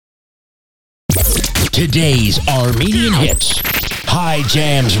Today's Armenian hits. High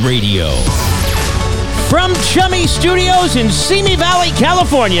Jams Radio. From Chummy Studios in Simi Valley,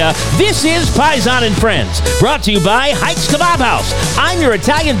 California, this is Paisan and Friends, brought to you by Heights Kebab House. I'm your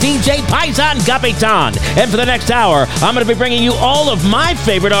Italian DJ, Paisan Gapitan, and for the next hour, I'm going to be bringing you all of my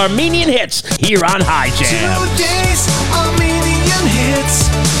favorite Armenian hits here on High Jams. Today's Armenian hits,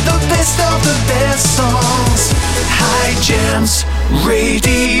 the best of the best songs. High Jams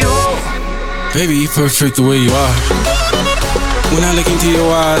Radio. Baby, you're perfect the way you are. When I look into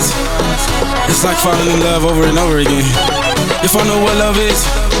your eyes, it's like falling in love over and over again. If I know what love is,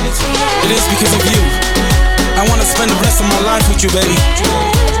 it is because of you. I wanna spend the rest of my life with you, baby.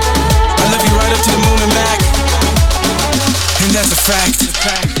 I love you right up to the moon and back, and that's a fact.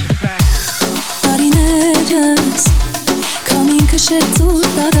 Բարիներս, կամին կշեք ծուր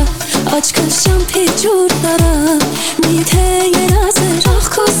տարա, աչքս շամփի ջուր տարա, միթե երազեր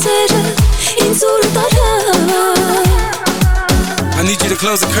աղքո սերը, ինձ ուր տարա. I need you to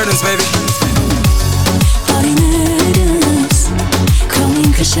close the curtains, baby. Բարիներս,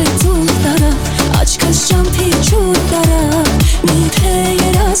 կամին կշեք ծուր տարա, աչքս շամփի ջուր տարա, միթե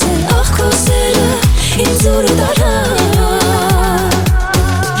երազեր աղքո սերը, ինձ ուր տարա.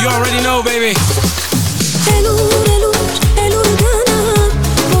 You already know, baby. Elur ganam,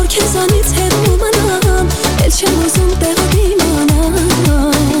 որ քեզանից հեռու մնամ, էլ չեմ ուզում տեղը դիմանամ.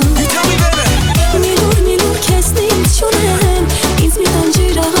 You tell me, baby. Միլուր քեզնից չունեմ, ինձ մի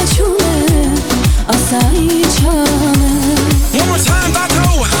տանջիր աղաչում եմ, ասա ինչ անեմ. One more time, Bato.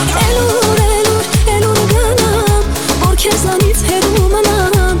 Elur ganam, որ քեզանից հեռու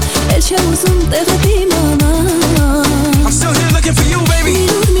մնամ, էլ չեմ ուզում տեղը դիմանամ. I'm still here looking for you, baby.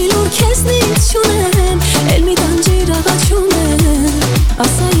 Միլուր քեզնից չունեմ, էլ մի տանջիր աղաչում եմ,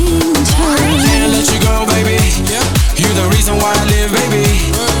 ասա ինչ անեմ. Can't let you go, baby. You're the reason why I live, baby.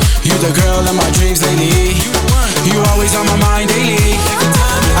 You're the girl in my dreams lately. You always on my mind daily.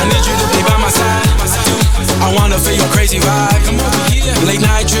 I need you to be by my side. I wanna feel your crazy vibe. Late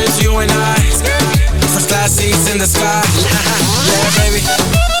night trips, you and I. First class seats in the sky. Yeah, baby.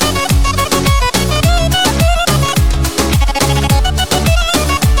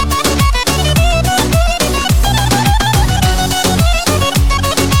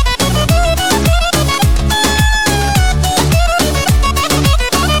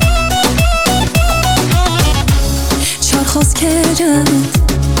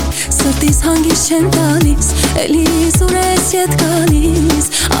 Սրտիս հանգիստ չեն տալիս, էլի զուր ես ետ գալիս,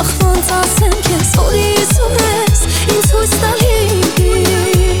 ախ ոնց ասեմ քեզ, ուրիս ինձ հույս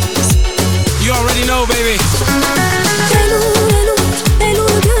տալիս. You already know, baby.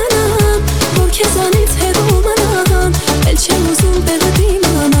 Elur գնամ, որ քեզանից հեռու մնամ, էլ չեմ ուզում տեղը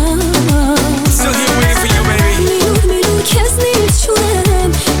դիմանամ. Still here waiting for you, baby. Միլուր քեզնից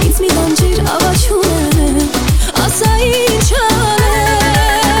չունեմ, ինձ մի տանջիր աղաչում եմ, ասա ինչ անեմ.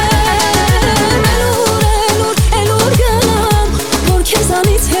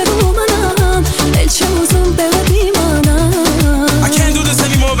 I can't do this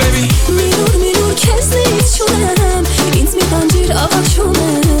anymore, baby. Միլուր քեզնից չունեմ, ինձ մի տանջիր աղաչում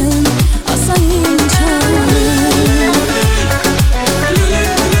եմ, ասա ինչ անեմ.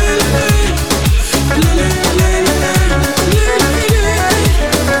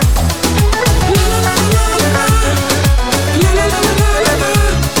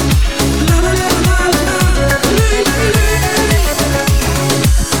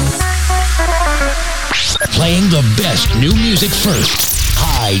 Playing the best new music first.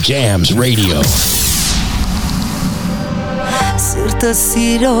 High Jams Radio. Սիրտը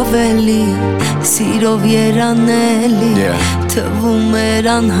սիրով էլի, սիրով երանելի, թվում էր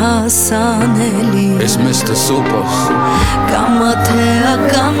անհասանելի. It's Mr. Super. Կամա թե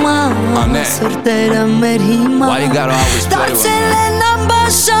ակամա, սրտերը մեր հիմա, դարձել են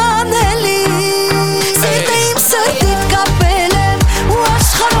ամբաշանելի. Սիրտը իմ սրտիդ կապել եմ, ու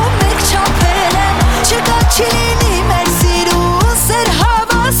աշխարհում մեկ չափել եմ, չկա չի լինի մեր սիրուն սեր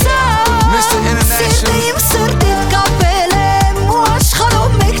հավասար. Սիրտը իմ սրտիդ կապել եմ, ու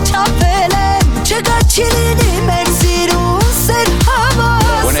աշխարհում մեկ չափել եմ, չկա չի լինի մեր սիրուն սեր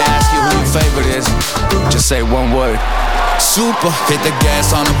հավասար. When they ask you who your favorite is, just say one word. Super. Hit the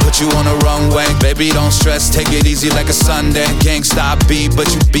gas on and put you on the runway. Baby, don't stress, take it easy like a Sunday. Can't stop beat, but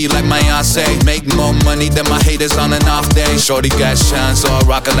you be like my Beyonce. Make more money than my haters on an off day. Shorty got shine, so I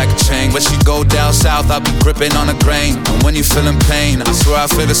rock her like a chain. When she go down south, I be gripping on the grain. And when you feeling pain, I swear I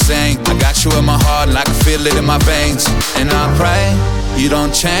feel the same. I got you in my heart and I can feel it in my veins. And I pray you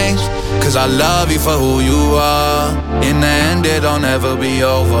don't change, cause I love you for who you are. In the end it don't ever be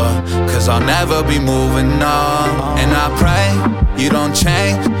over, cause I'll never be moving on. And I pray you don't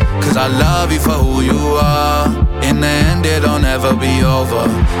change, cause I love you for who you are. In the end it'll never be over,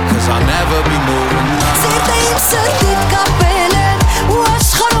 cause I'll never be moving on. Սիրտեիմ սրտիդ կապել եմ ու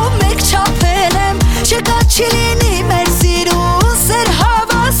աշխարհում մեկ չափել եմ, չկա չի լինի մեր սիրուն սեր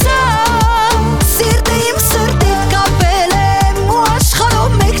հավասար. Սիրտեիմ սրտիդ կապել եմ ու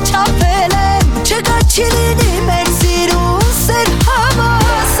աշխարհում մեկ չափել եմ, չկա չի լինի մեր սիրուն սեր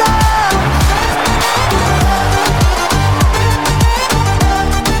հավասար.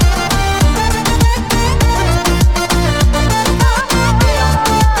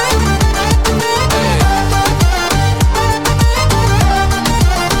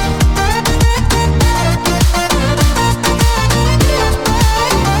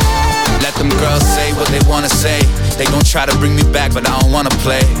 Wanna say they gon' try to bring me back, but I don't wanna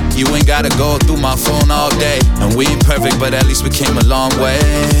play. You ain't gotta go through my phone all day, and we ain't perfect, but at least we came a long way.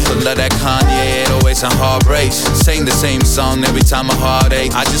 But love that Kanye 808s and heartbreaks, sing the same song every time my heart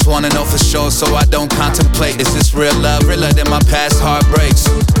ache. I just wanna know for sure, so I don't contemplate. Is this real love, realer than my past heartbreaks?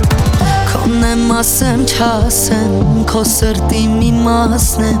 Քոնեմ ասեմ չասեմ, քո սրտի մի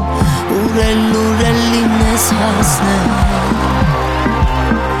մասն եմ, ուրել ինես հասնեմ.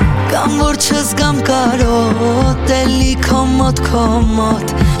 Կամ որ չզգամ կարոտ, էլի քո մոտ,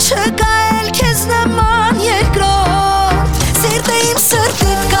 չկա էլ քեզ նման երկրորդ. Սիրտեիմ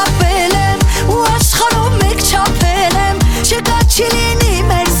սրտիդ կապել եմ ու աշխարհում մեկ չափել եմ, չկա չի լինի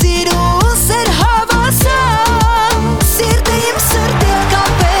մեր սիրուն սեր հավասար. Սիրտեիմ սրտիդ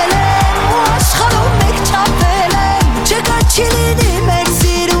կապել եմ ու աշխարհում մեկ չափել եմ, չկա չի լինի մեր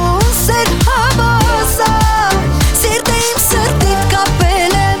սիրուն սեր հավասար. Սիրտեիմ սրտիդ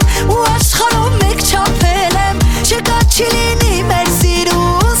կապել եմ ու աշխարհում մեկ չափել եմ, չկա չի լինի մեր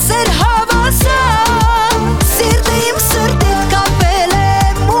սիրուն սեր հավասար. Սիրտեիմ սրտիդ կապել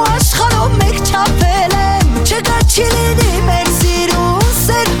եմ ու աշխարհում մեկ չափել եմ, չկա չի լինի մեր սիրուն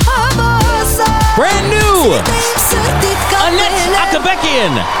սեր հավասար. Brand new Annette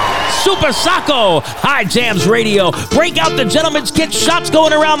Akabekian, Super Sacco, High Jams Radio. Break out the gentleman's kit. Shots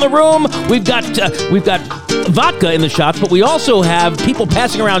going around the room. We've got vodka in the shots, but we also have people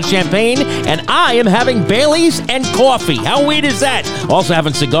passing around champagne, and I am having Baileys and coffee. How weird is that? Also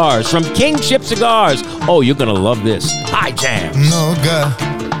having cigars from Kingship Cigars. Oh, you're gonna love this. High Jams. Много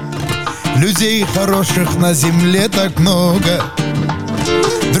людей хороших на земле, так много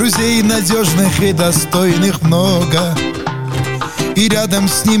друзей надежных и достойных много, и рядом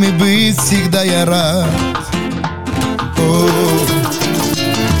с ними быть всегда я рад. О,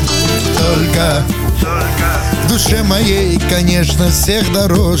 только в душе моей, конечно, всех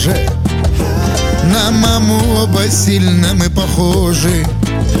дороже. На маму оба сильно мы похожи,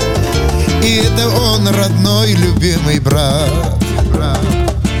 и это он, родной, любимый брат.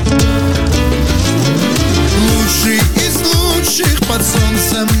 Лучший из лучших под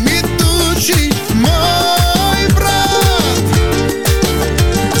солнцем и тучей мой брат.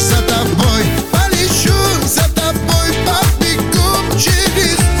 За тобой полечу, за тобой побегу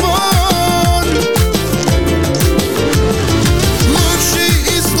через боль. Лучший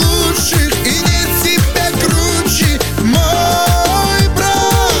из лучших, и нет тебя круче, мой брат.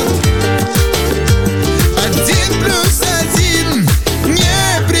 1+1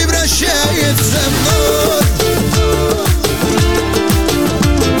 не превращается в ноль.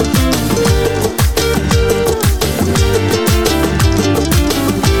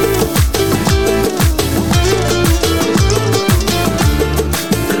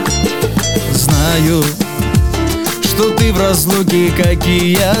 Знаю, что ты в разлуке, как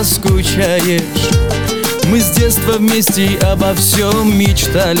и я, скучаешь. Мы с детства вместе обо всем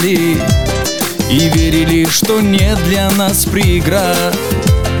мечтали и верили, что нет для нас преград.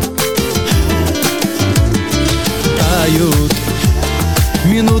 Тают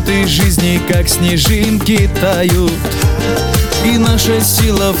минуты жизни, как снежинки тают, и наша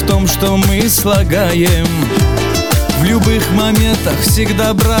сила в том, что мы слагаем в любых моментах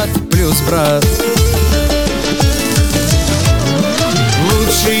всегда брат плюс брат.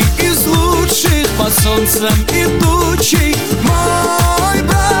 Лучший из лучших под солнцем и тучей мой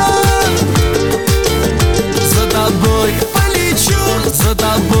брат. За тобой полечу, за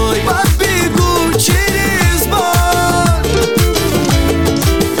тобой побегу через боль.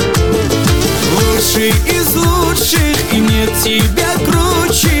 Лучший из лучших, и нет тебя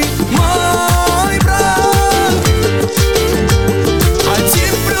круче, мой брат.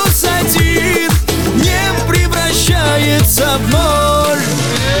 1+1 не превращается в ноль.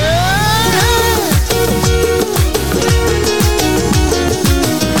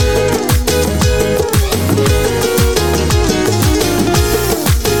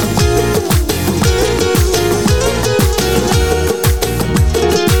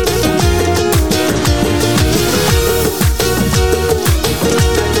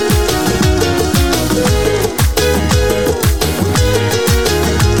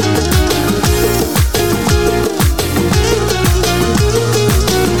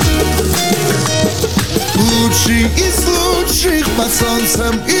 Лучший из лучших под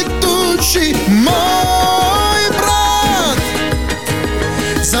солнцем и тучей, мой брат.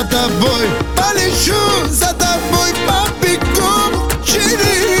 За тобой полечу, за тобой побегу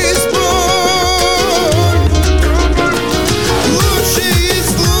через боль. Лучший из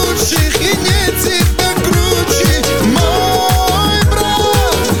лучших, и нет тебя круче, мой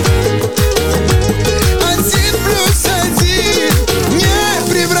брат. 1+1 не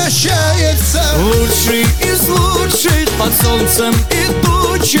превращается. Лучший из лучших под солнцем и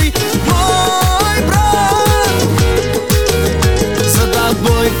тучей, мой брат. За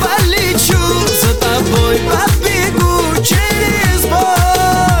тобой полечу, за тобой побегу через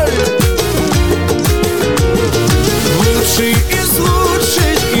боль. Лучший из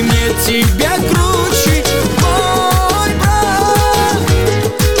лучших, и нет тебя круче, мой брат.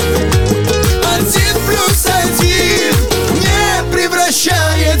 1+1 не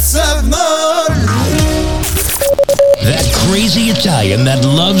превращается в ноль. That crazy Italian that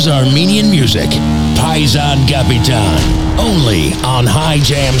loves Armenian music. Paisan Capitan. Only on High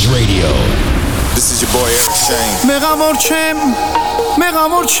Jams Radio. This is your boy Eric Shane. Մեղավոր չեմ,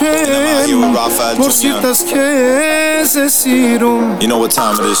 որ սիրտս քեզ է սիրում. You know what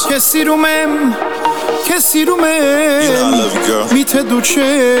time it is. Քեզ սիրում եմ, You know I love you, girl. միթե դու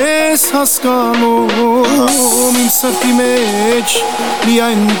չես հասկանում. Իմ սրտի մեջ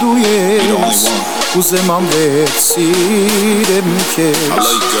միայն դու the only ես. one. Ուզեմ ամբողջ սիրեմ I քեզ.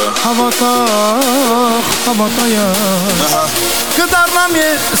 love you, girl. Հավատայ կդառնամ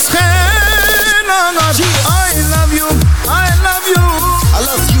ես խենանալ. I love you, I love you. I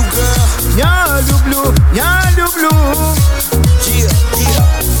love you, girl. Я люблю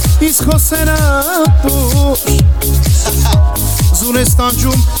Իսկ քո սենատուր Զունես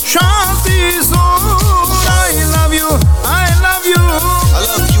տանջում շատ իզուր. I love you, I love you. I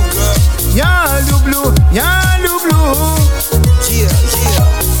love you, girl. Я люблю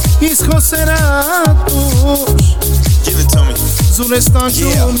Իսկ քո սենատուր Give it to me. Զունես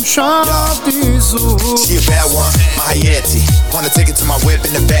տանջում շատ իզուր. She a bad one, my Hayati. Wanna take it to my whip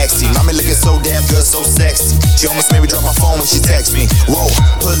in the backseat. Mommy looking so damn good, so sexy. She almost made me drop my phone when she text me. Whoa,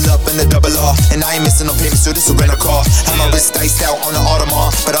 pull up in the double R, and I ain't missing no payments, so this a rental car. Have my wrist diced out on the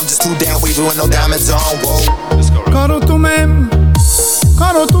Audemars, but I'm just too damn wavy with no diamonds on. Whoa.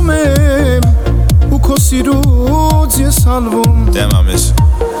 Կարոտում եմ ու քո սիրուց ես հալվում. Damn, I miss you.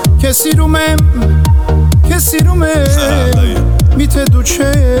 Քեզ սիրում եմ I love you. Միթե դու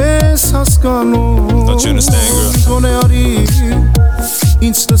չես հասկանում. Don't you understand, girl? Գոնե արի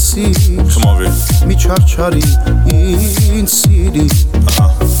ինձ լսիր. Come over here. Մի չարչարի ինձ սիրի.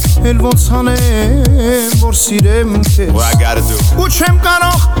 Էլ ոնց անեմ որ սիրեմ քեզ. What I gotta do? Ու չեմ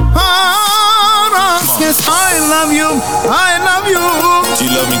կարող առանց քեզ. I love you, I love you. Do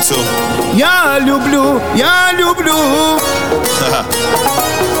you love me too? Я люблю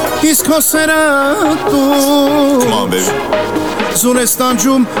Իսկ քո սենատուր Come on, baby. Զունես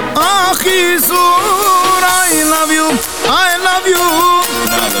տանջում ախ իզուր. I love you, I love you.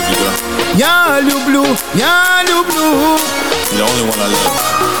 Now I love you, girl. Я люблю You're the only one I love.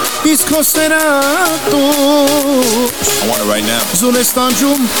 Իսկ քո սենատուր I want it right now. Զունես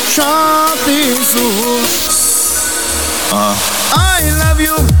տանջում շատ իզուր. I love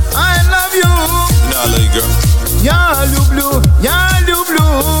you, I love you. You know I love you, girl. Я люблю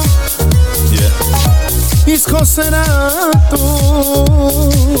Yeah. Իսկ քո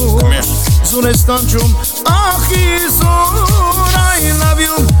սենատուր Come here. Զունես տանջում ախ իզուր. I love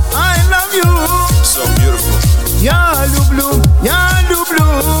you, I love you. So beautiful. Я люблю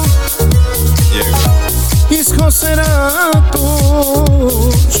Yeah, girl. Իսկ քո սենատուր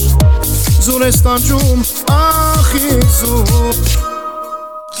Զունես տանջում ախ իզուր.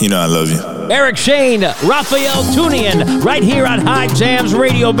 You know I love you. Eric Shane, Raphael Tunian, right here on High Jams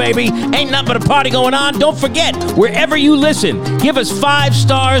Radio, baby. Ain't nothing but a party going on. Don't forget, wherever you listen, give us 5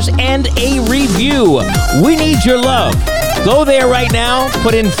 stars and a review. We need your love. Go there right now,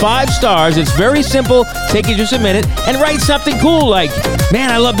 put in 5 stars. It's very simple. Take you just a minute and write something cool like, man,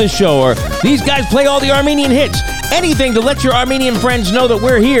 I love this show, or these guys play all the Armenian hits. Anything to let your Armenian friends know that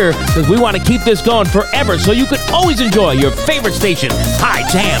we're here, because we want to keep this going forever so you can always enjoy your favorite station, High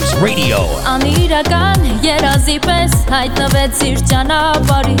Jams Radio. Անիրական երազի պես հայտնվեցիր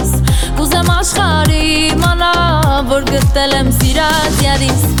ճանապարհիս. Կուզեմ աշխարհի իմանա, որ գտել եմ սիրած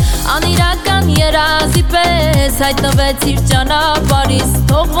յարիս. Անիրական երազի պես հայտնվեցիր ճանապարհիս.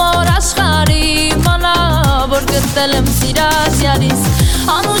 Թող որ աշխարհի իմանա, որ գտել եմ սիրած յարիս.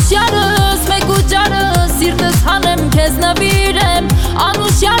 Անուշ յարս մեկ ու ջարս սիրտս հանեմ քեզ նվիրեմ.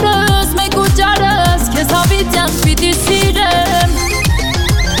 Անուշ յարս մեկ ու ջարս քեզ հավիտյան պիտի սիրեմ.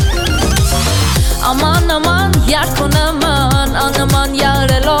 Aman aman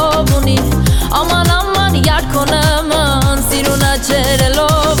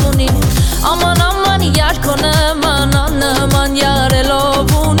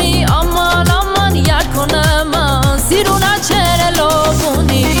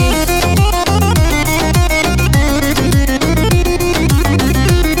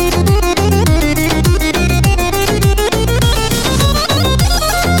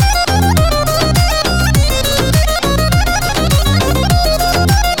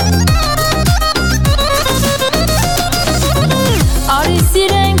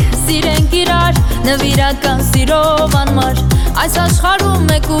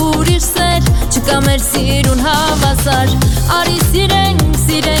չկա մեր սիրուն հավասար Արի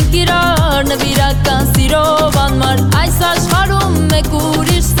սիրենք իրար նվիրական սիրով անմար Այս աշխարհում մեկ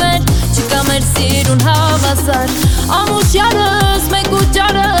ուրիշ սեր չկա մեր սիրուն հավասար Անուշ յարս մեկ ու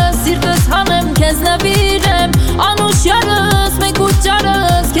ճարս սիրտս հանեմ քեզ նվիրեմ Անուշ յարս մեկ ու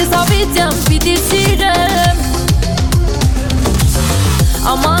ճարս քեզ հավիտյան պիտի սիրեմ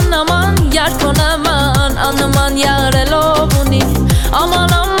Aman aman yar konaman Anaman yarelov uni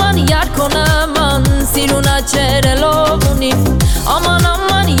Aman aman yar konaman Siruna cherelov uni Aman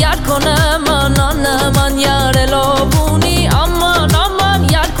aman yar konaman Anaman yarelov uni Aman aman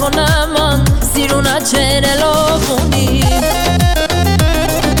yar konaman Siruna cherelov uni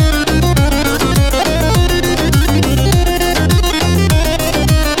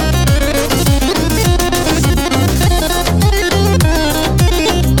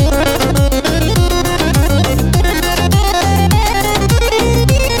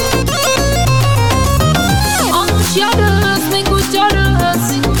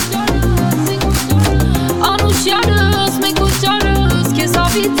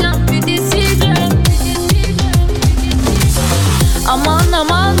Aman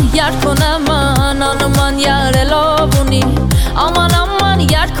aman yar konaman Anaman yarelov uni Aman aman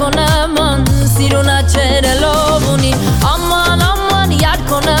yar konaman Siruna cherelov uni Aman aman yar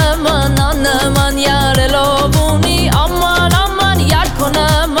konaman Anaman yarelov uni Aman aman yar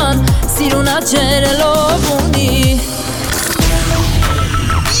konaman Siruna cherelov uni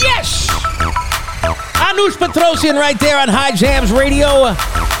Yes! Anush Petrosian right there on High Jams Radio.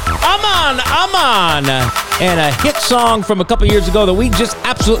 Aman! And a hit song from a couple years ago that we just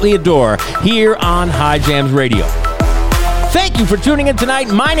absolutely adore here on High Jams Radio. Thank you for tuning in tonight.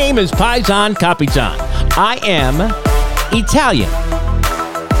 My name is Paisan Kapitan. I am Italian.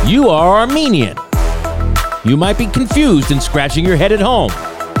 You are Armenian. You might be confused and scratching your head at home.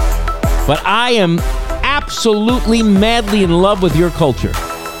 But I am absolutely madly in love with your culture.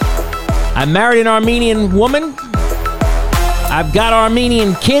 I married an Armenian woman. I've got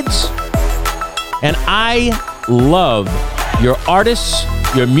Armenian kids. And I love your artists,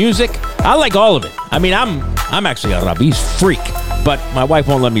 your music. I like all of it. I mean, I'm actually a Rabis freak, but my wife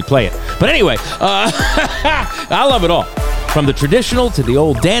won't let me play it. But anyway, I love it all. From the traditional to the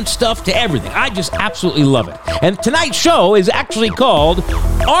old dance stuff to everything. I just absolutely love it. And tonight's show is actually called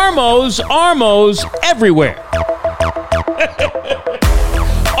Armos Everywhere.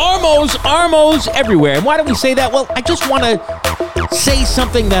 Armos Everywhere. And why do we say that? Well, I just want to say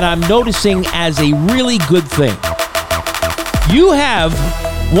something that I'm noticing as a really good thing. You have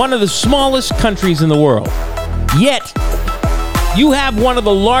one of the smallest countries in the world, yet you have one of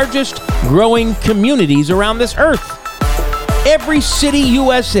the largest growing communities around this earth. Every city,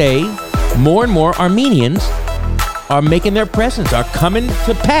 USA, more and more Armenians are making their presence, are coming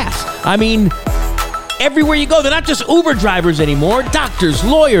to pass. I mean, everywhere you go, they're not just Uber drivers anymore. Doctors,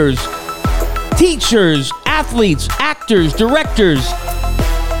 lawyers, teachers, athletes, actors, directors.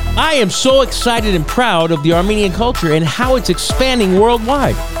 I am so excited and proud of the Armenian culture and how it's expanding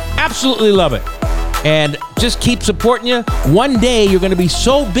worldwide. Absolutely love it. And just keep supporting you. One day you're going to be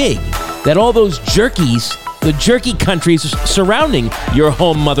so big that all those jerkies, the jerky countries surrounding your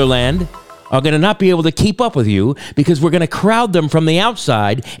home motherland, are going to not be able to keep up with you because we're going to crowd them from the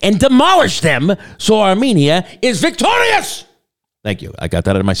outside and demolish them so Armenia is victorious. Thank you. I got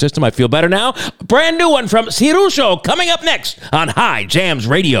that out of my system. I feel better now. Brand new one from Sirusho coming up next on High Jams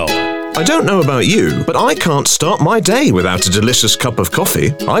Radio. I don't know about you, but I can't start my day without a delicious cup of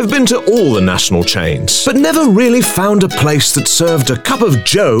coffee. I've been to all the national chains, but never really found a place that served a cup of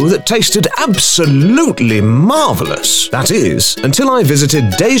joe that tasted absolutely marvelous. That is, until I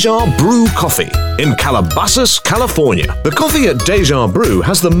visited Deja Brew Coffee in Calabasas, California. The coffee at Deja Brew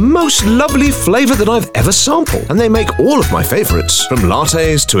has the most lovely flavor that I've ever sampled, and they make all of my favorites, from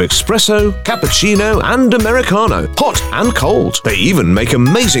lattes to espresso, cappuccino, and Americano, hot and cold. They even make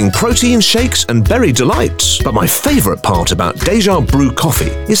amazing protein shakes and berry delights. But my favorite part about Deja Brew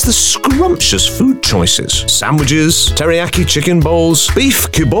Coffee is the scrumptious food choices. Sandwiches, teriyaki chicken bowls,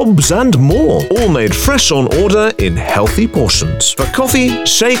 beef kebabs, and more. All made fresh on order in healthy portions. For coffee,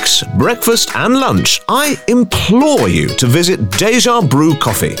 shakes, breakfast, and lunch, I implore you to visit Deja Brew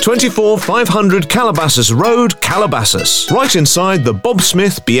Coffee, 24500 Calabasas Road, Calabasas, right inside the Bob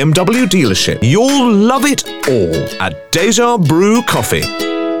Smith BMW dealership. You'll love it all at Deja Brew Coffee.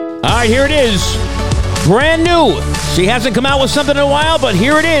 All right, here it is. Brand new. She hasn't come out with something in a while, but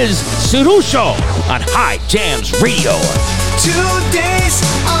here it is. Surusho on High Jams Radio. Today's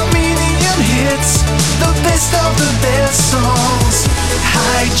Armenian hits, the best of the best songs.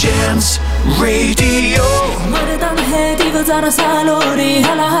 High Jams Radio.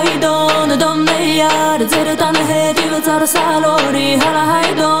 yar Zere tane hedi ve zara salori Hala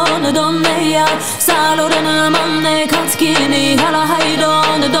haydon donne yar Salorana manne kanskini Hala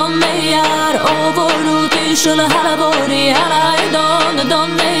haydon donne yar Ovoru tishula hala bori Hala haydon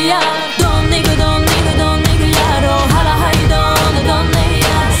donne yar Don nigga yaro Hala haydon donne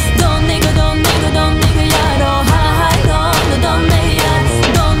yar Don nigga yaro Hala haydon donne yar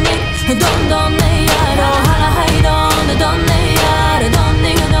Don yaro Hala haydon donne yar Don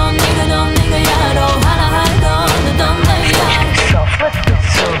nigga yaro Hala haydon donne yar So flipped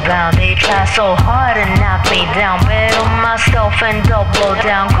so round They try so hard to knock me down Bet on myself and double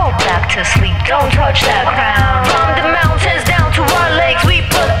down Go back to sleep, don't touch that crown From the mountains down to our lakes We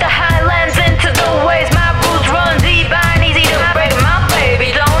put the highlands into the waves My roots run deep, I ain't easy to break My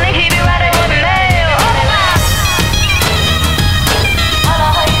baby, don't they keep it right with me Hala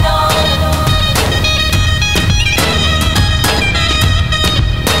haydon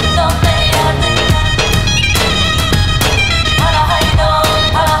donne yar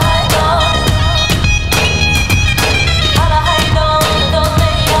Hala haydon donne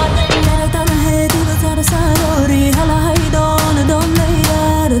yar Zere tane hedi ve zara salori Hala haydon donne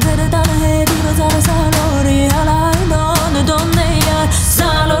yar Zere tane hedi ve zara salori Hala haydon donne yar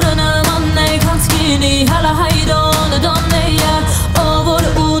Salorana manne kanskini Hala haydon donne yar Ovor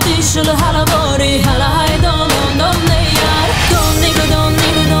utishul hala bori Hala haydon donne yar Don nigga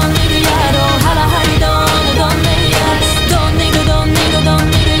yaro Hala haydon donne yar Don nigga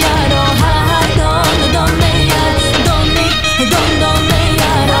yaro Hala haydon donne yar Don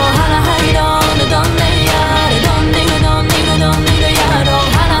yaro Hala haydon donne yar Don nigga yaro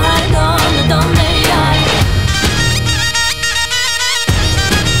Hala haydon donne yar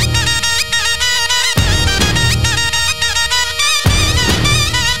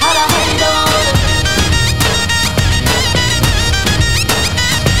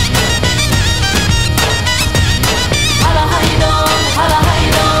Hala haydon Hala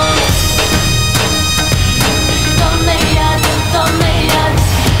haydon donne yar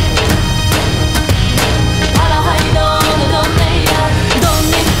Hala haydon donne yar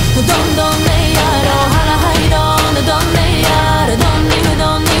donne yaro Hala haydon donne yar Don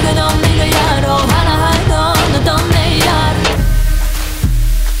nigga yaro Hala haydon donne yar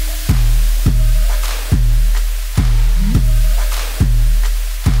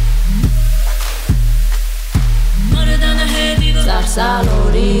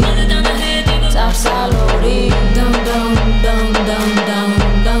Salori Dum dum dum dum dum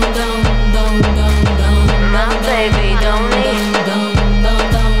dum dum dum dum dum My baby, don't leave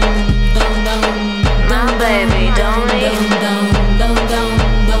My baby, don't leave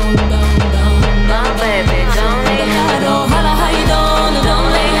My baby, don't leave Yaro hala haydon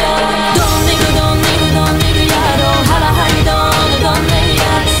donne yar Don nigga yaro Hala haydon donne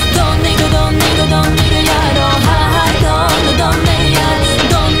yar Don nigga yaro Hala haydon donne yar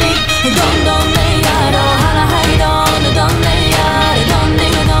Don yaro Hala haydon donne yar Don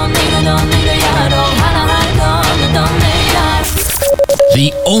nigga yaro Hala haydon donne yar The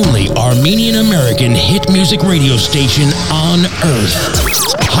only Armenian American hit music radio station on earth.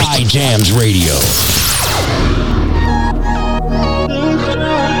 High Jams Radio.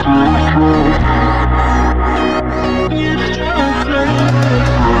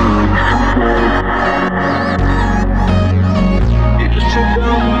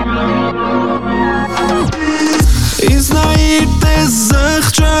 Ինձ նայիր տես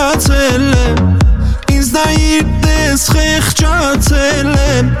զղջացել եմ Ինձ նայիր տես խեղճացել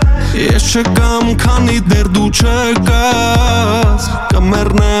եմ Ես չկամ, քանի դեռ դու չկաս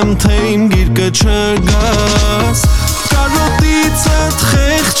Կմեռնեմ, թե իմ գիրկը չգաս Կարոտիցդ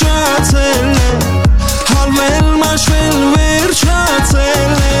խեղճացել եմ Հալվել, մաշվել,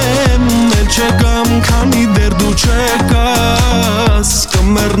 վերջացել եմ Էլ չկամ, քանի դեռ դու չկաս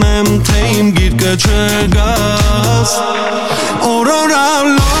Կմեռնեմ, թե իմ գիրկը չգաս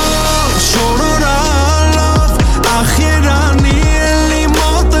Օրորալով, շորորալով Ախ երանի էլի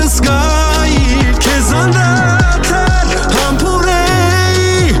մոտս գայիր Քեզ անդրադար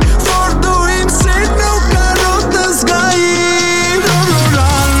համբուրեի Որ դու իմ սերն ու կարոտս գայիր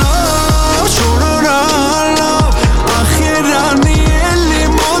Օրորալով, շորորալով Ախ երանի էլի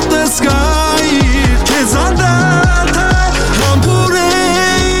մոտս գայիր Քեզ անդրադար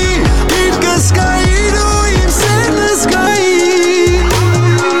համբուրեի Գիրկս գայիր ու իմ սերնս գայիր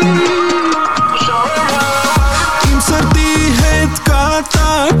Իմ սրտի հետ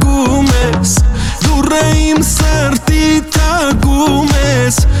կատակում ես Դուրը իմ սրտի տակում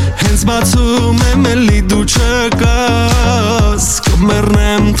ես Հենց բացում եմ էլի դու չկաս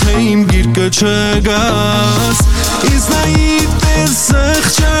Կմեռնեմ թե իմ գիրկը չգաս Ինձ նայիր տես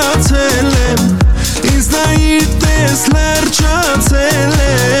զղջացել եմ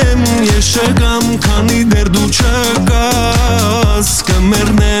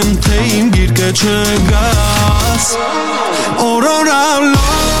չգաս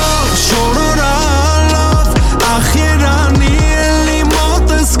Օրորալով, շորորալով Ախ երանի էլի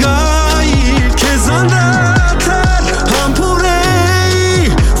մոտս գայիր Քեզ անդրադար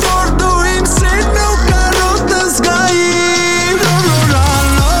համբուրեի Որ դու իմ սերն ու կարոտս գայիր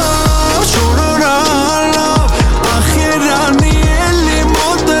Օրորալով, շորորալով Ախ երանի էլի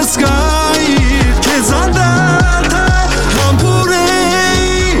մոտս գայիր Քեզ անդրադար համբուրեի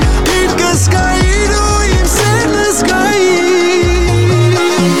Իր կսկայիր ու իմ սերնս գայիր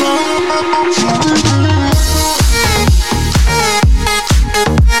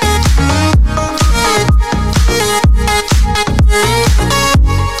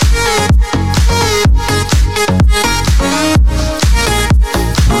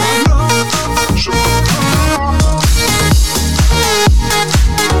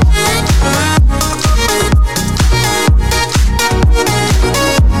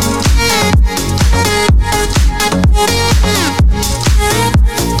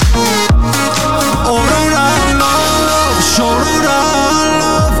Օրորալով,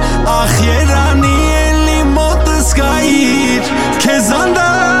 շորորալով Ախ երանի էլի մոտս գայիր Քեզ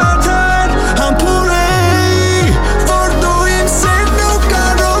անդադար համբուրեի Որ դու իմ սերն ու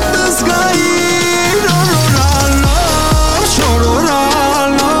կարոտս գայիր Օրորալով,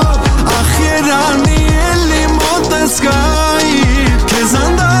 շորորալով Ախ երանի էլի մոտս գայիր Քեզ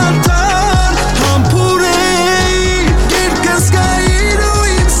անդադար համբուրեի Երկս գայիր ու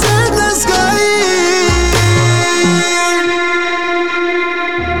իմ սերնս գայիր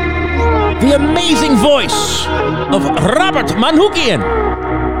The amazing voice of Robert Manoukian.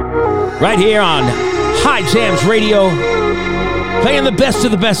 Right here on High Jams Radio, playing the best of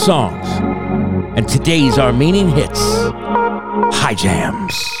the best songs. And today's Armenian hits, High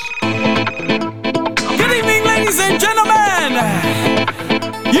Jams. Good evening, ladies and gentlemen.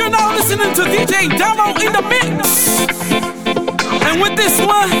 You're now listening to DJ Damo in the mix. And with this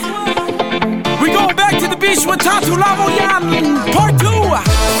one, we're going back to the beach with Tatu Lavoyan, part 2.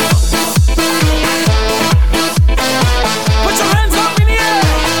 Put your hands up in the air.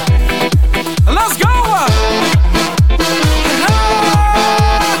 Let's go.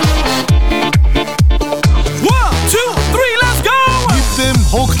 One, two, three, let's go. Գիտեմ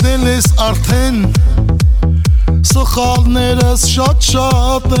հոգնել ես արդեն Սխալներս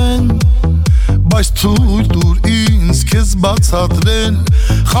շատ են Բայց թույլ տուր ինձ քեզ բացատրել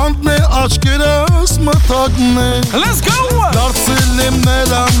Խանդն է աչքերս մտակնել Let's go. Դարձել եմ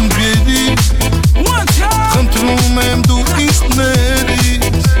նրան գերի One time. Խնդրում եմ դու ինձ ներիր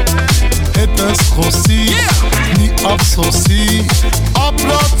Հետս խոսի Մի ափսոսի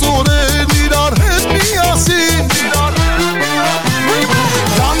Ապրած օրեր իրար հետ միասին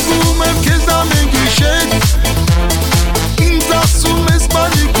Դանգում եմ քեզ ամեն գիշեր Ինձ ասում ես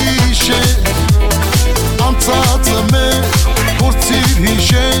բարի գիշեր Անցածը մեր Փորձիր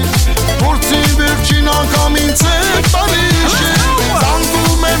հիշել Փորձիր վերջին անգամ ինձ հետ բարի շեր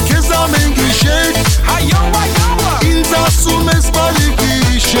Դանգում եմ քեզ ամեն գիշեր Ինձ ասում ես բարի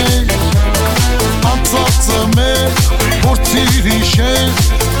գիշեր Անցածը մեր Փորձիր հիշել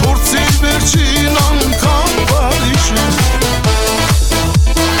Փորձիր վերջին անգամ բարի շեր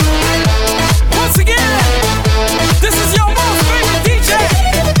Once again, this is your most favorite DJ.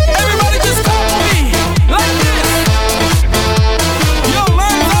 Everybody just call me like this. Yo,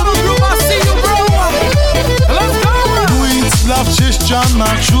 lines on the group, I see you, bro. Let's go. Դու ինձ լավ չես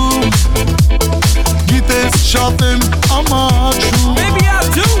ճանաչում Գիտես շատ եմ ամաչում Maybe I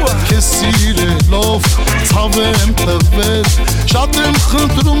do. Քեզ սիրելով ցավ եմ տվել Շատ եմ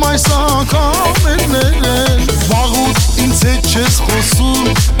խնդրում այս անգամ ներել Վաղուց ինձ հետ չես խոսում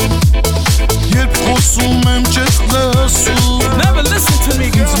Երբ խոսում եմ չես լսում Never listen to me,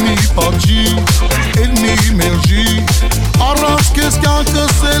 Ինձ girl. մի պատժի, էլ մի մերժի Առանց քեզ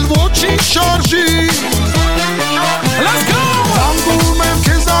կյանքս էլ ոչինչ շարժի Let's go. Դանգում եմ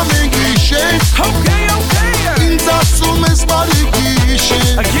քեզ ամեն գիշեր Okay, okay. Ինձ ասում ես բարի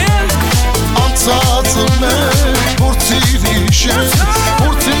գիշեր Again. Անցածը մեր Փորձիր հիշել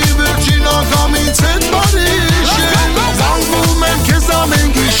Փորձիր վերջին անգամ ինձ հետ բարի շեր Դանգում եմ քեզ ամեն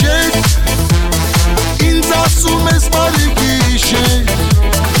գիշեր Ինձ ասում ես բարի գիշեր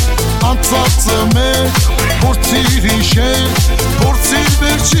Անցածը մեր Փորձիր հիշել Փորձիր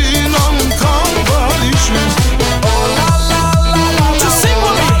վերջին անգամ բարի շեր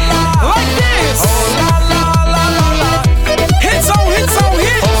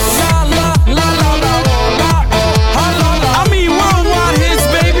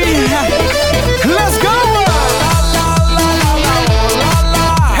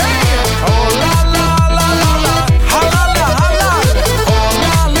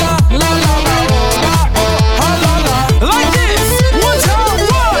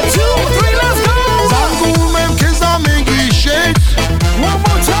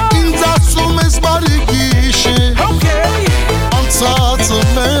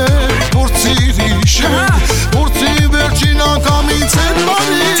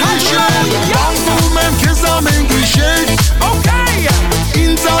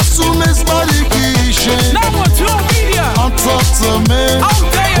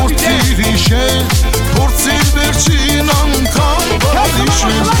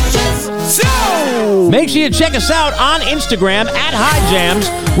Make sure you check us out on Instagram at High Jams.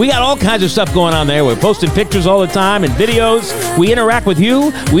 We got all kinds of stuff going on there. We're posting pictures all the time and videos. We interact with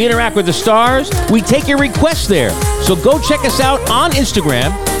you. We interact with the stars. We take your requests there. So go check us out on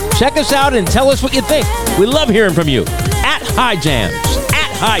Instagram. Check us out and tell us what you think. We love hearing from you. At High Jams.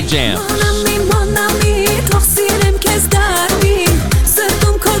 At High Jams.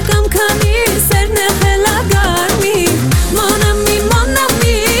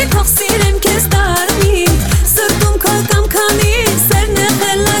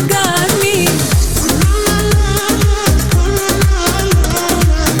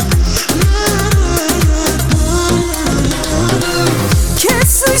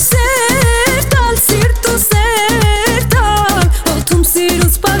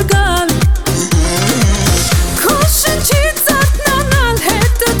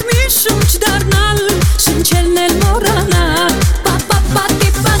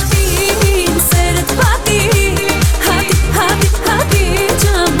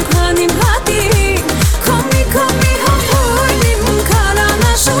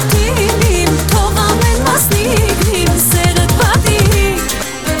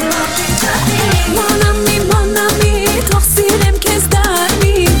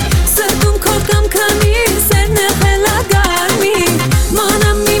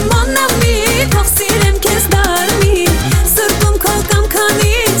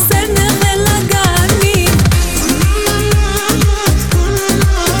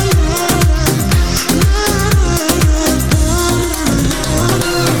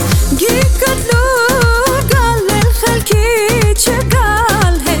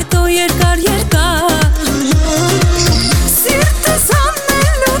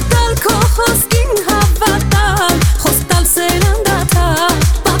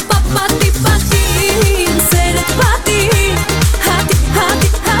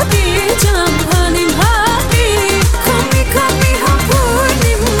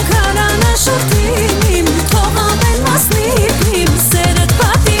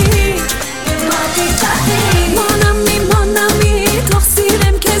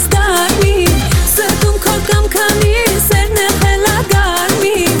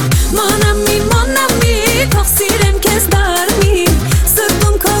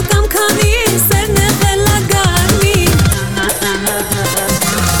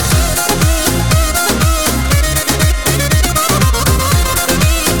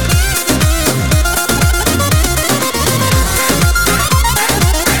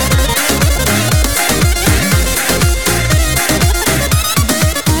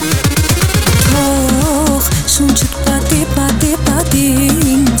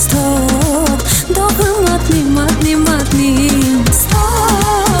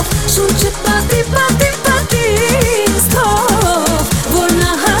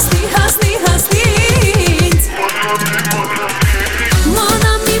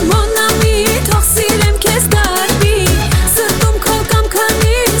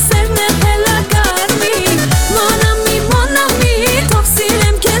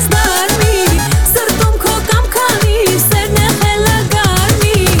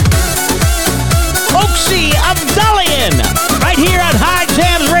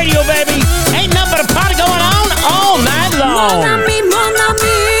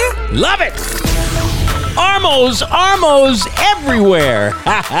 Love it. Armos everywhere.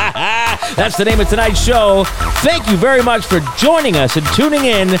 That's the name of tonight's show. Thank you very much for joining us and tuning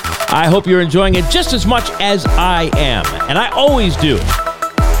in. I hope you're enjoying it just as much as I am. And I always do.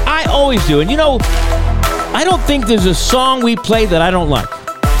 I always do. And you know, I don't think there's a song we play that I don't like.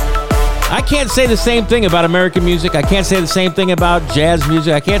 I can't say the same thing about American music. I can't say the same thing about jazz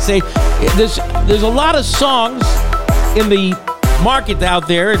music. I can't say... There's a lot of songs in the market out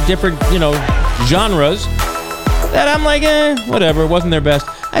there, different, genres, that I'm like, whatever, wasn't their best.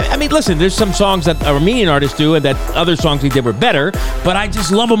 I mean, listen, there's some songs that Armenian artists do and that other songs we did were better, but I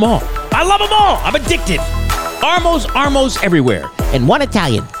just love them all. I love them all. I'm addicted. Armos everywhere. And one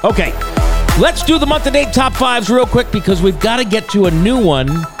Italian. Okay, let's do the month-to-date top fives real quick because we've got to get to a new one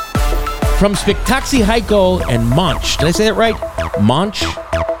from Spiktaxi Heiko and Manch. Did I say that right? Manch?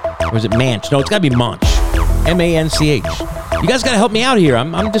 Or is it Manch? No, it's got to be Manch. M-A-N-C-H. You guys got to help me out here.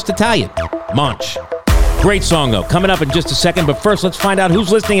 I'm just Italian. Manch. Great song, though. Coming up in just a second. But first, let's find out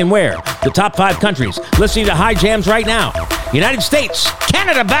who's listening and where. The top 5 countries listening to High Jams right now. United States.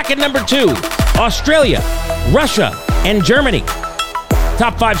 Canada back at number 2. Australia. Russia. And Germany.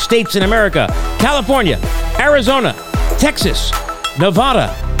 Top 5 states in America. California. Arizona. Texas. Nevada.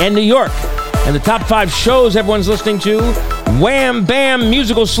 And New York. And the top 5 shows everyone's listening to. Wham Bam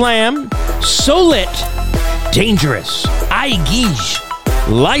Musical Slam. So Lit. Dangerous. I Geesh.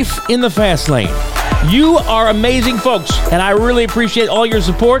 Life in the Fast Lane. You are amazing folks, and I really appreciate all your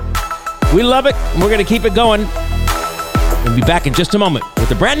support. We love it, and we're going to keep it going. We'll be back in just a moment with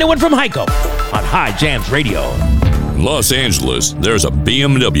a brand new one from Heiko on High Jams Radio. Los Angeles, there's a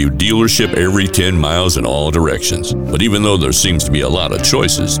BMW dealership every 10 miles in all directions. But even though there seems to be a lot of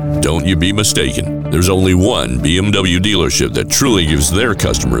choices, don't you be mistaken. There's only one BMW dealership that truly gives their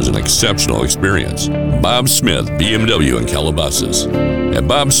customers an exceptional experience. Bob Smith BMW in Calabasas. At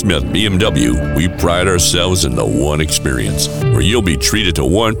Bob Smith BMW, we pride ourselves in the one experience, where you'll be treated to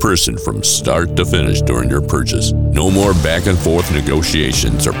one person from start to finish during your purchase. No more back and forth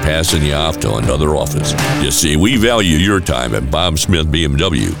negotiations or passing you off to another office. You see, we value your time at Bob Smith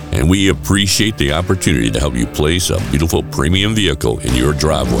BMW, and we appreciate the opportunity to help you place a beautiful premium vehicle in your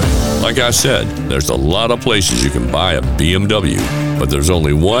driveway. Like I said, there's a lot of places you can buy a BMW, but there's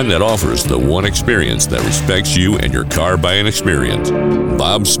only one that offers the one experience that respects you and your car buying experience.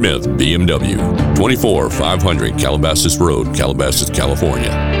 Bob Smith BMW, 24500 Calabasas Road, Calabasas,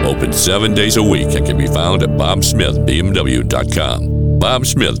 California. Open 7 days a week and can be found at bobsmithbmw.com. Bob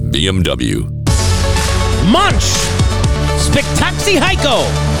Smith BMW. Munch! Spectaxi Heiko!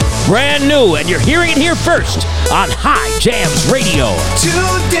 Brand new, and you're hearing it here first on High Jams Radio. 2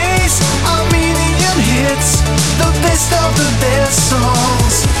 days, a million hits, the best of the best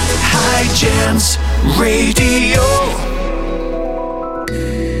songs. High Jams Radio.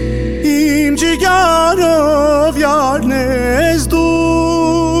 Իմ ջիգարով յարնես դու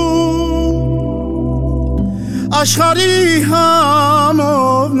Աշխարի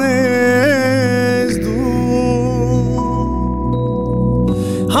համովնես դու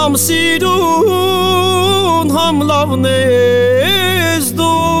Համ սիրուն, համ լավնես դու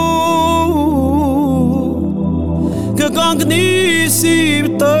Կգանգնի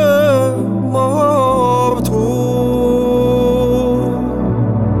սիրտը մարդու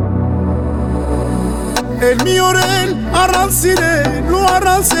El mi orel առանց սիրել ու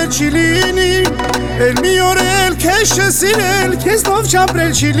առանց չի լինի El mi orel քեզ չսիրել քեզ նով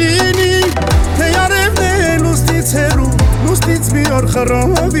չապրել չի լինի Թե արևն էլ ուստից հեռու ուստից մի օր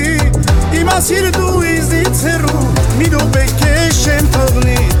խռովի Իմասիր դու իզից հեռու մի րոպե քեզ չեմ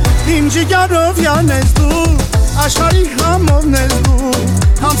թողնի Իմ ջիգարով յանես դու աշխարհի համովնես դու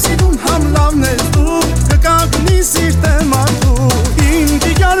Համ սիրուն համ լավնես դու կկանգնի սիրտը մարդու Իմ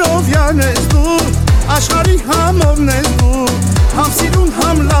ջիգարով յանես դու աշխարհի համովնես դու Համ սիրուն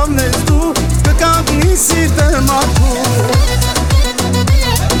համ լավնես դու կկանգնի սիրտը մարդու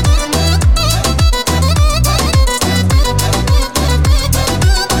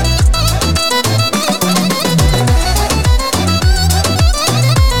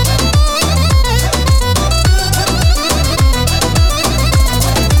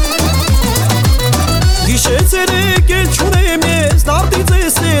Գիշեցերեք էլ չունեմ ես դարդից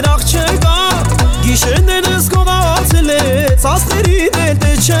ես երախ չեկա Գիշերներս կողացել է ծասներին էլ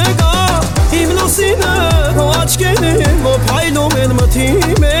դե չեկա Իմ լուսինը հո աչկերն ո փայլում են մթի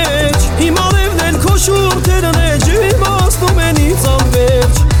մեջ Իմ արևն էլ քո շուրթերն է ջիմացնում են ինձ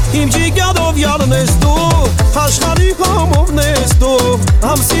անվերջ Իմ ջիգարով յալնես դու աշխարհի համովնես դու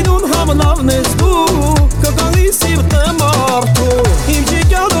Համ սիրուն համ լավնես դու կգալի սիրտը մարդու Իմ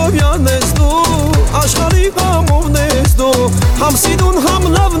ջիգարով յալնես դու աշխարհի համովնես դու Համ սիրուն համ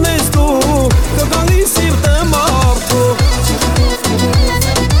լավնես դու կգալի սիրտը մարդու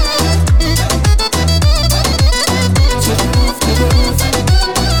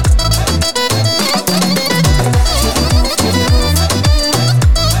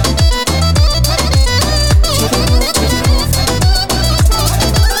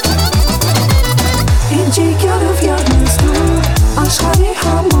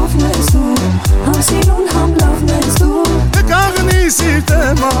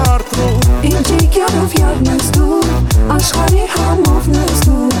Աշխարհի համովնես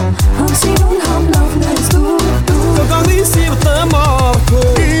դու Համ սիրուն համ լավնես դու Կգալի սիրտը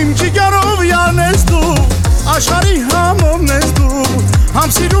մարդու Իմ ջիգարով յանես դու Աշխարհի համովնես դու Համ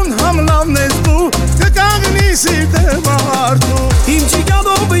սիրուն համ լավնես դու Կկանգնի սիրտը մարդու Իմ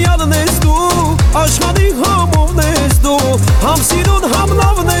ջիգարով յանես դու Աշխարհի համովնես դու Համ սիրուն համ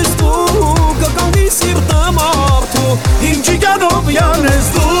լավնես դու Կկանգնի սիրտը մարդու Իմ ջիգարով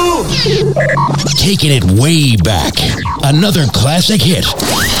յանես դու Taking it way back. Another classic hit.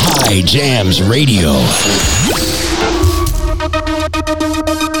 High Jams Radio.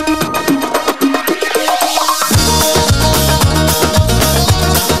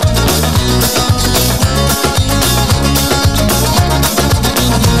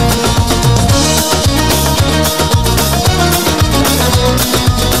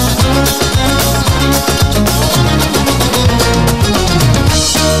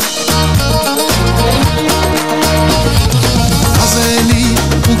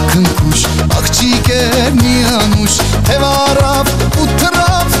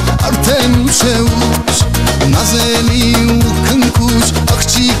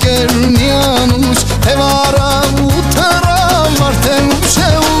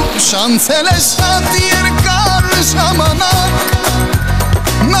 Անցել է շատ երկար ժամանակ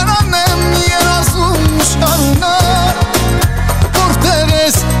Նրան եմ երազում շարունակ Որտեղ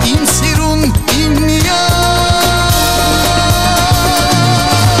ես իմ սիրուն իմ միակ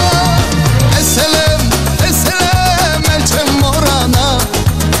Տեսել եմ, էլ չեմ մոռանա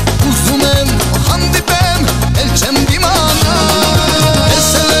Ուզում եմ հանդիպեմ, էլ չեմ դիմանա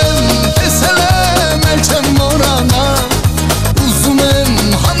Տեսել եմ, էլ չեմ մոռանա Ուզում եմ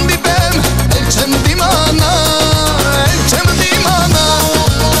հանդիպեմ, էլ չեմ դիմանա Էլ չեմ դիմանա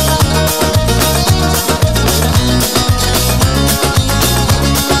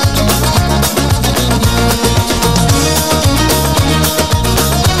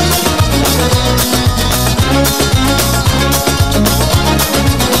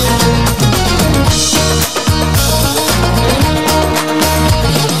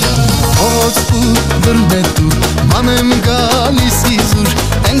Մանեմ գալիս իզուր,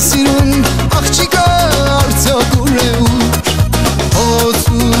 են սիրուն աղջիկա արդյոք ուր է ուր Հոց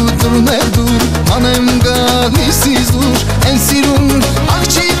ու դուրներ դուր, մանեմ գալիս իզուր, են սիրուն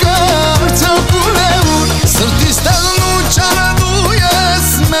աղջիկա արդյոք ուր է ուր Սրտիս տեղն ու ճանադու ես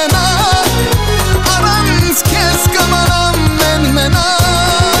մենակ Առանց կեզ կմանամ մեն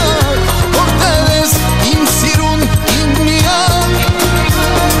մենակ Որտեղ ես իմ սիրուն իմ միակ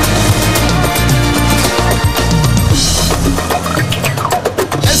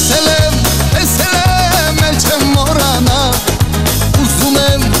Տեսել եմ, էլ չեմ մոռանա Ուզում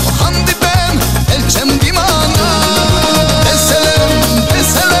եմ հանդիպեմ, էլ չեմ դիմանա Տեսել եմ,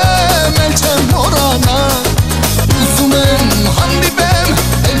 էլ չեմ մոռանա Ուզում եմ հանդիպեմ,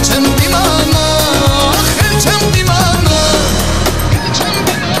 էլ չեմ դիմանա Էլ չեմ դիմանա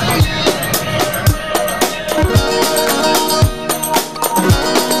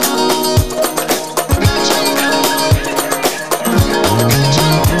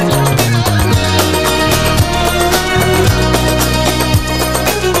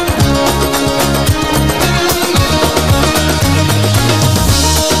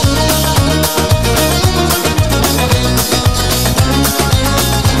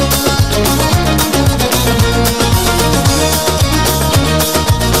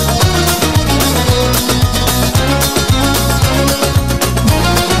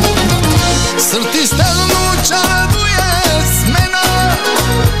Սրտիս տեղն ու ճանադու ես մենակ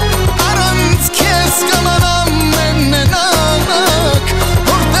Առանց կեզ կմանամ մեն մենակ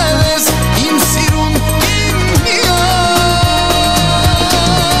Որտեղ ես իմ սիրուն իմ միակ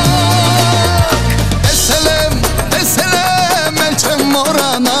Տեսել եմ, էլ չեմ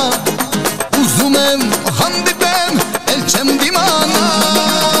մոռանա Ուզում եմ հանդիպեմ, էլ չեմ դիմանա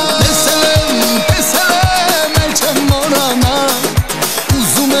Տեսել եմ, էլ չեմ մոռանա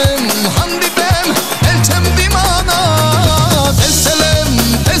Ուզում եմ հանդիպեմ, էլ չեմ դիմանա Տեսել եմ,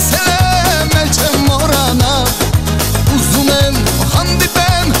 էլ չեմ մոռանա Ուզում եմ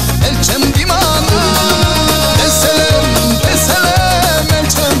հանդիպեմ, էլ չեմ դիմանա Տեսել եմ, էլ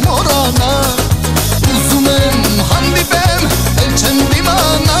չեմ մոռանա Ուզում եմ հանդիպեմ, էլ չեմ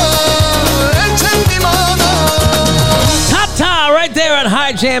դիմանա Էլ չեմ դիմանա Ta-ta, right there on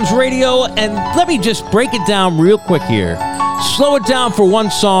High Jams Radio. And let me just break it down real quick here. Slow it down for one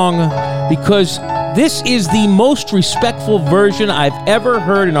song because this is the most respectful version I've ever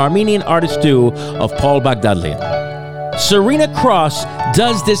heard an Armenian artist do of Paul Bagdadlian. Serena Cross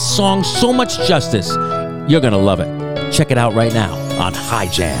does this song so much justice. You're going to love it. Check it out right now on High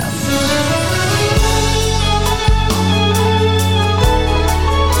Jam.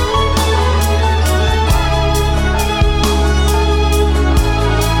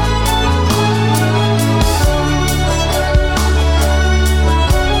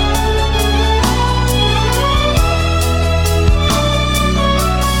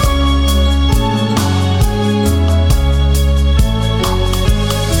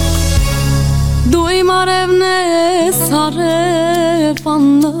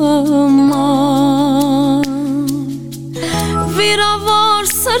 Վիրավոր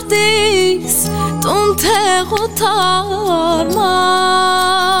սրտիս տուն թեղոթարման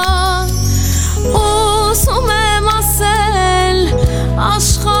Ուզում եմ ասել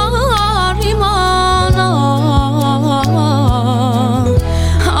աշխարհ իմանա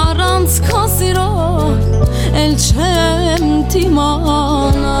Առանց քո սիրո էլ չեմ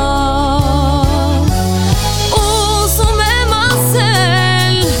դիմանա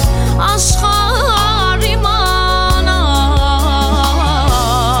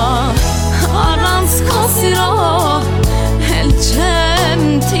Siro el che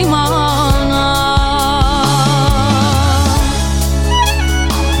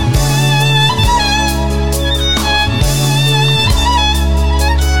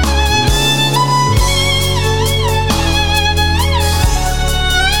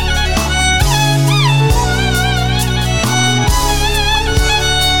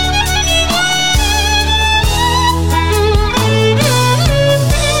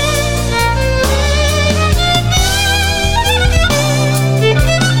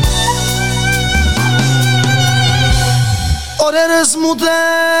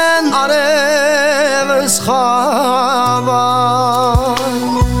են արևս խավար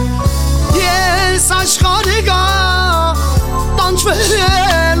Ես աշխարհի գա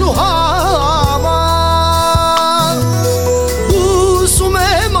տանջվելու համար Ուսում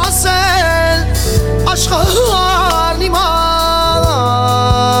եմ ասել աշխարհն իմանա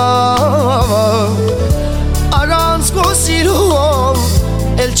Առանց քո սիրով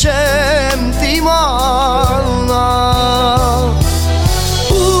էլ չեմ դիմանա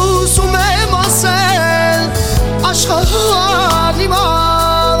Ուսում եմ ասել աշխարհն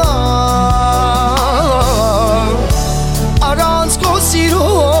իմանա Առանց քո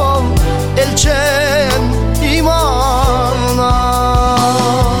սիրով էլ չեմ իմանա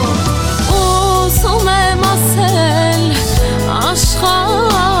Ուսում եմ ասել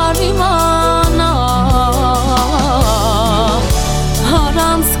աշխարհ իմանա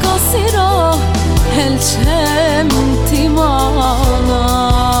Առանց քո սիրով էլ չեմ դիմանա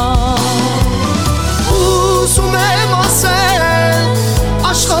Ուսում եմ ասել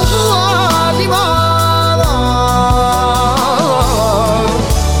աշխարհ իմանա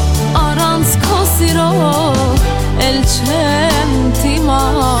Առանց քո սիրով էլ չեմ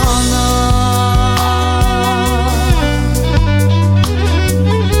դիմանա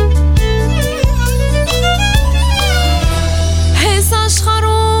Հես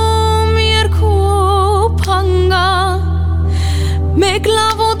աշխարհում երկու փանգա Մեկ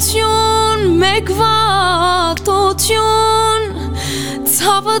լավություն, մեկ վատություն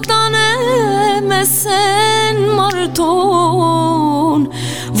Ցավը տանեմ ես են մարդուն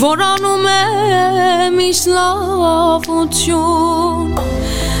Որանում է միշտ լավություն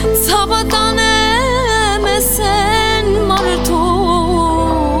Ցավը տանեմ ես են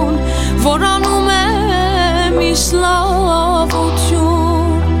մարդուն Որանում է միշտ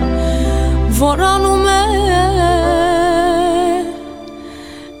լավություն Որանում է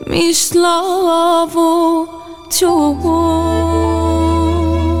միշտ լավություն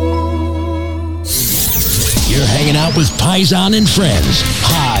You're hanging out with Paisan and Friends.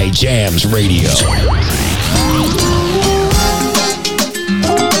 High Jams Radio.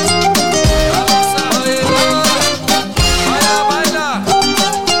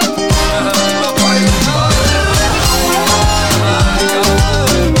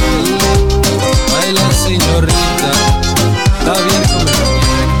 Baila señorita Está bien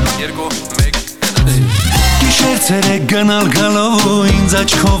Գիշեր ցերեկ գնալ գալով ինձ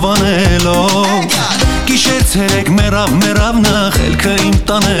աչքով անելով Գիշեր ցերեկ մերավ նախ ելքը իմ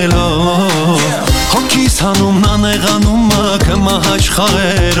տանելով Հոգիս հանում նանեղանում կմահաչ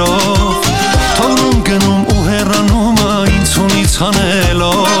խաղերով Թորում գնում ու հեռանում ինձունից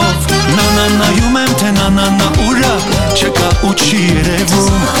հանելով Նանանայում եմ թե նանանա ուրա չկա ու չի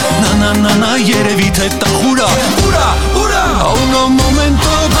երևում Նանանանա երևի թե տախուրա Ուրա, ուրա A uno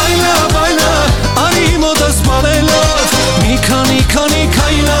momento baila, baila Արի մոտս բարելով Մի քանի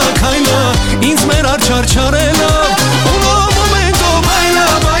քայլա, քայլա Ինձ մեր արջարչարելով Uno momento baila,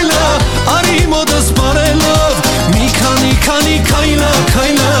 baila Արի մոտս բարելով Մի քանի քայլա,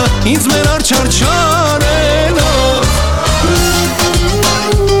 քայլա Ինձ մեր արջարչարելով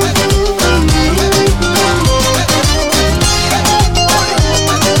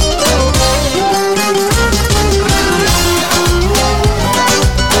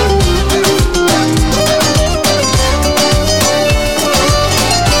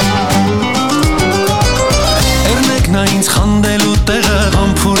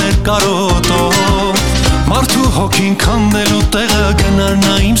Հոգին քանդելու տեղը գնար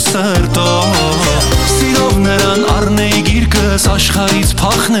նա իմ սրտով Սիրով նրան առնեի գիրկս աշխարից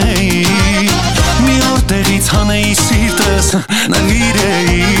փախնեի Մի օր տեղից հանեի սիրտս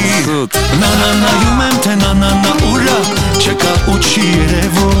նվիրեի Նանանայում եմ թե նանանա ուրա չկա ու չի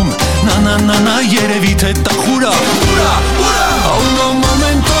երևում Նանանանա երևի թե տախուրա Ուրա, ուրա A uno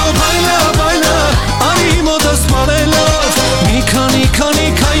momento baila, baila Արի մոտս բարելով Մի քանի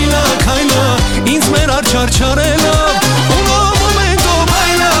քայլա, քայլա Ինձ մեր արջարչարելով Uno momento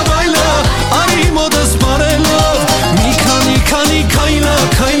baila, baila Արի մոտս բարելով Մի քանի քայլա,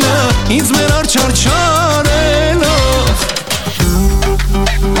 քայլա Ինձ մեր արջարչարելով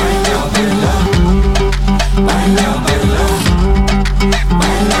Baila, baila Baila, baila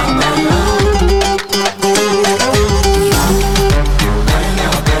Baila, baila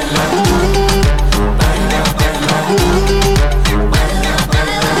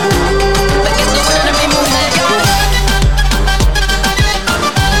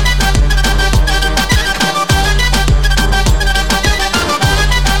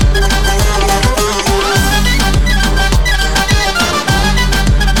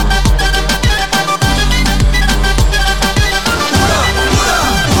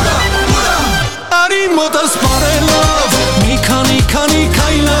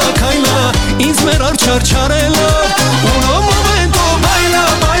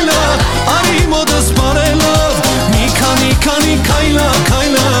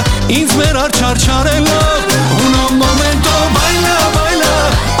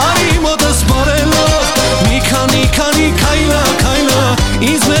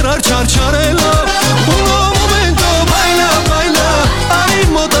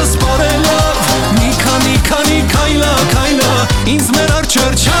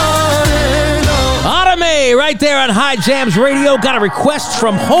on High Jams Radio. Got a request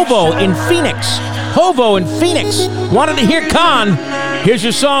from Hobo in Phoenix. Hobo in Phoenix wanted to hear Khan. Here's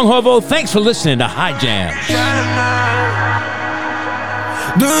your song, Hobo. Thanks for listening to High Jams.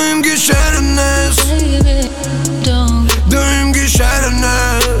 Duyum ki şeriniz, duyum ki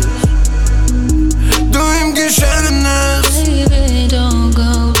şeriniz, duyum ki şeriniz,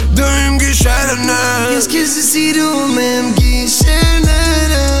 duyum ki şeriniz. Qu'est-ce que c'est si doux même qui şeriniz,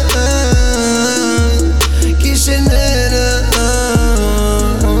 qui şeriniz.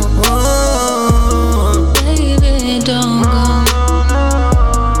 Baby, don't go.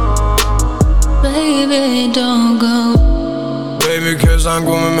 Baby, don't go. Baby, քեզ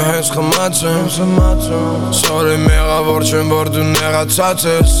անգում եմ հենց խմացեմ Sorry մեղավոր չեմ, որ դու նեղացած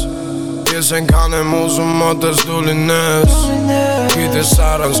ես Ես ենքան եմ ուզում մոտս դու լինես Գիտես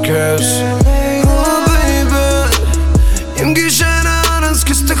առանց քեզ Oh baby, իմ գիշերը առանց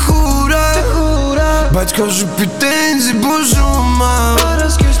քեզ տխուր է Բայց քո ժպիտը ինձ բուժում է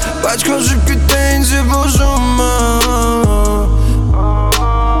Բայց քո ժպիտը ինձ բուժում է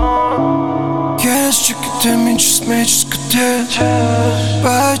Ես չգիտեմ ինչս մեջ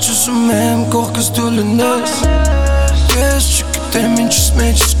Բայց ուզում եմ կողքս դու լինես Ես չգիտեմ ինչս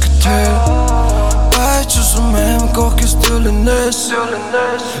մեջ սկթել Բայց ուզում եմ կողքս դու լինես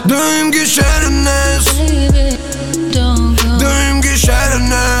Դու իմ գիշերն ես Դու իմ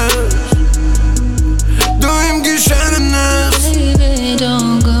գիշերն ես Դու իմ գիշերն ես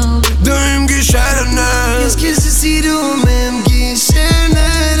Դու իմ գիշերն ես Ես քեզ սիրում եմ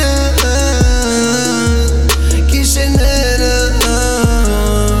գիշերները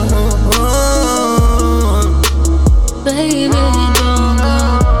Baby, don't go.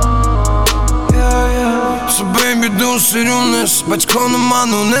 So baby, դու սիրուն ես Բայց քո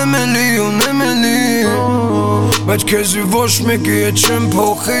նման ունեմելի Բայց քեզի ոչ մեկի հետ չեմ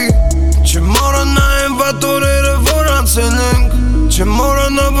փոխի Չեմ մորանա են վատ օրերը որ անցել ենք Չեմ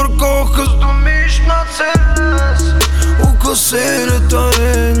մորանա որ կողքս դու միշտ նացել ես Ու քո սերը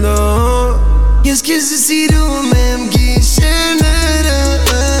տարել Ես քեզ սիրում եմ գիշերները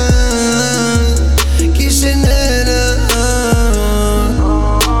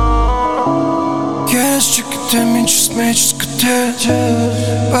Ես չգիտեմ ինչս մեջ սկթել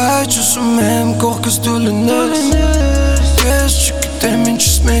Բայց ուզում եմ կողքս դու լինես Ես չգիտեմ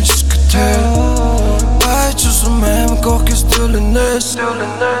ինչս մեջ սկթել Բայց ուզում եմ կողքս դու լինես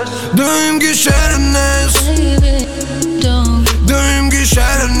Դու իմ գիշերն ես Դու իմ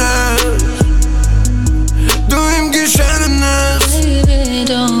գիշերն ես Դու իմ գիշերն ես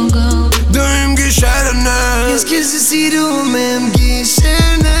Դու իմ գիշերն ես Ես քեզ սիրում եմ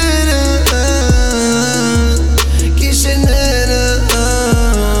գիշերները Գիշերները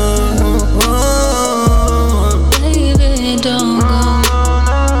Baby, don't go.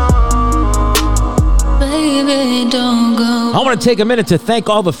 Baby, don't go. I want to take a minute to thank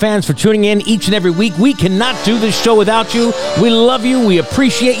all the fans for tuning in each and every week. We cannot do this show without you. We love you. We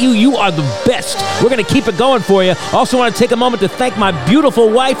appreciate you. You are the best. We're going to keep it going for you. Also want to take a moment to thank my beautiful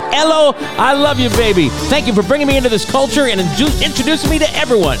wife, Elo. I love you, baby. Thank you for bringing me into this culture and introducing me to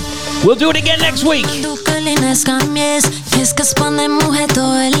everyone. We'll do it again next week.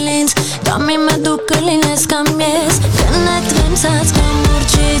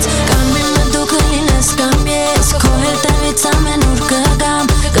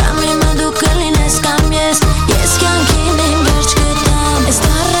 Ես կյանքին իմ վերջ գտամ Ես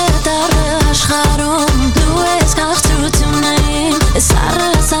դարը աշխարում Դու ես քաղցրությունը իմ Ես առը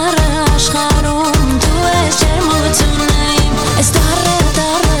աշխարում Դու ես ջերմությունը իմ Ես դարը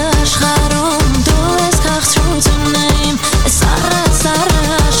աշխարում Դու ես քաղցրությունը իմ Ես առը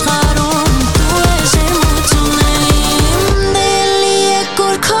աշխարում Դու ես ջերմությունը իմ Դելի է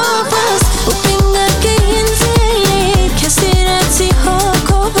կորքովս Ու պինգակի ինձ էլի Քեզ սիրեցի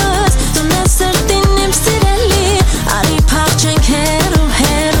հոգովս Դու նասրտին իմ սիրելի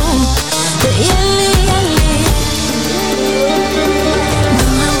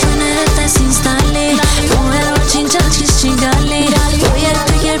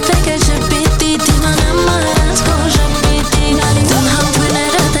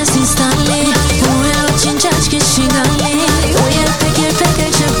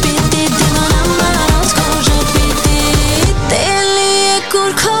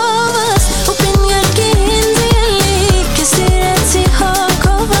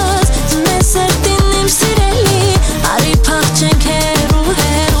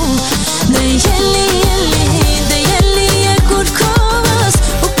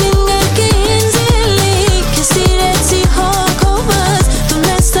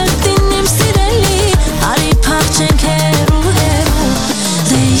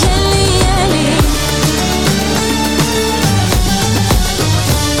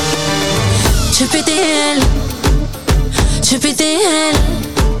անել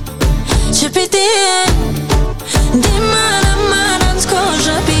չպիտի դիմանամ առանց քո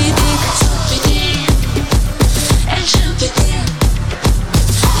ժպիտի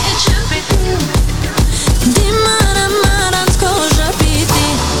դիմանամ առանց քո ժպիտի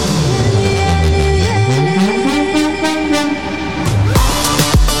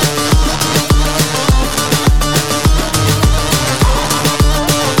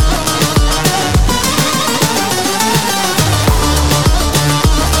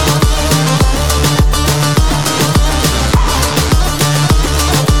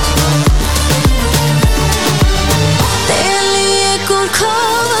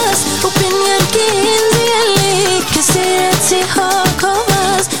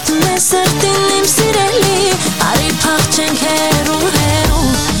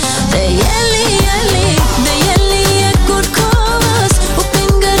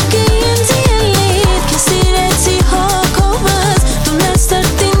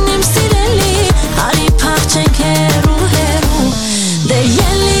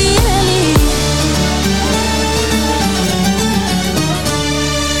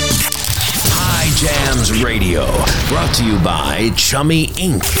Radio, brought to you by Chummy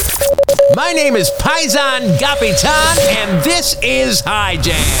Inc. My name is Paisan Gapitan, and this is High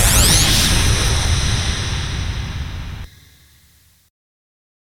Jams.